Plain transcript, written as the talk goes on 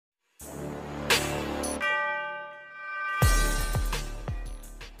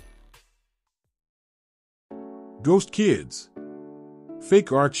Ghost kids.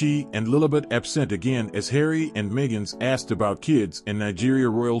 Fake Archie and Lilibet absent again as Harry and Meghan's asked about kids and Nigeria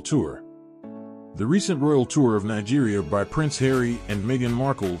royal tour. The recent royal tour of Nigeria by Prince Harry and Meghan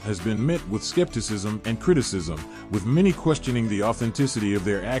Markle has been met with skepticism and criticism, with many questioning the authenticity of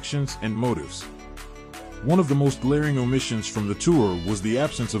their actions and motives. One of the most glaring omissions from the tour was the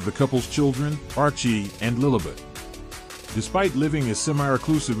absence of the couple's children, Archie and Lilibet. Despite living as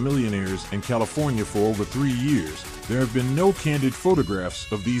semi-reclusive millionaires in California for over 3 years, there have been no candid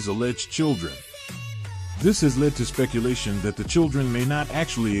photographs of these alleged children. This has led to speculation that the children may not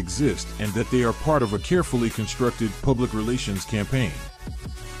actually exist and that they are part of a carefully constructed public relations campaign.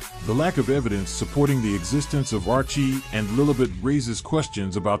 The lack of evidence supporting the existence of Archie and Lilibet raises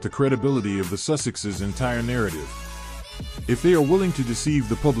questions about the credibility of the Sussexes' entire narrative. If they are willing to deceive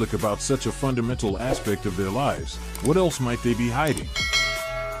the public about such a fundamental aspect of their lives, what else might they be hiding?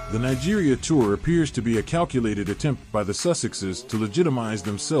 The Nigeria tour appears to be a calculated attempt by the Sussexes to legitimize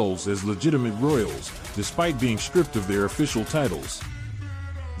themselves as legitimate royals, despite being stripped of their official titles.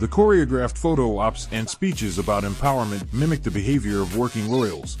 The choreographed photo ops and speeches about empowerment mimic the behavior of working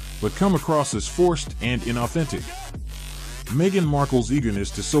royals, but come across as forced and inauthentic. Meghan Markle's eagerness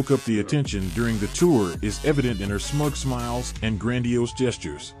to soak up the attention during the tour is evident in her smug smiles and grandiose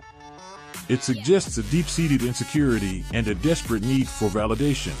gestures. It suggests a deep-seated insecurity and a desperate need for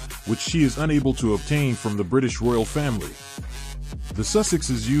validation, which she is unable to obtain from the British royal family. The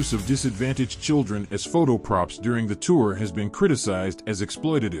Sussexes' use of disadvantaged children as photo props during the tour has been criticized as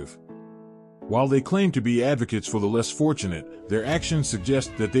exploitative. While they claim to be advocates for the less fortunate, their actions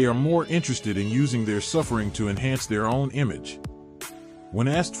suggest that they are more interested in using their suffering to enhance their own image. When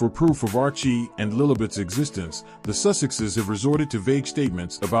asked for proof of Archie and Lilibet's existence, the Sussexes have resorted to vague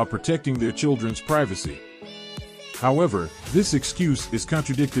statements about protecting their children's privacy. However, this excuse is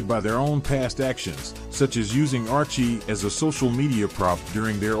contradicted by their own past actions, such as using Archie as a social media prop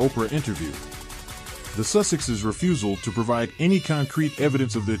during their Oprah interview. The Sussexes' refusal to provide any concrete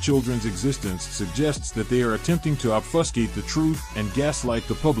evidence of their children's existence suggests that they are attempting to obfuscate the truth and gaslight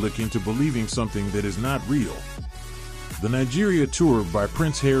the public into believing something that is not real. The Nigeria tour by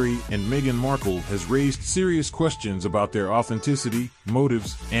Prince Harry and Meghan Markle has raised serious questions about their authenticity,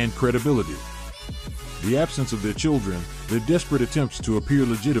 motives, and credibility. The absence of their children, their desperate attempts to appear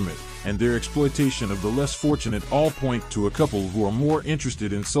legitimate, and their exploitation of the less fortunate all point to a couple who are more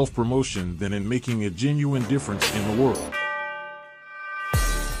interested in self-promotion than in making a genuine difference in the world.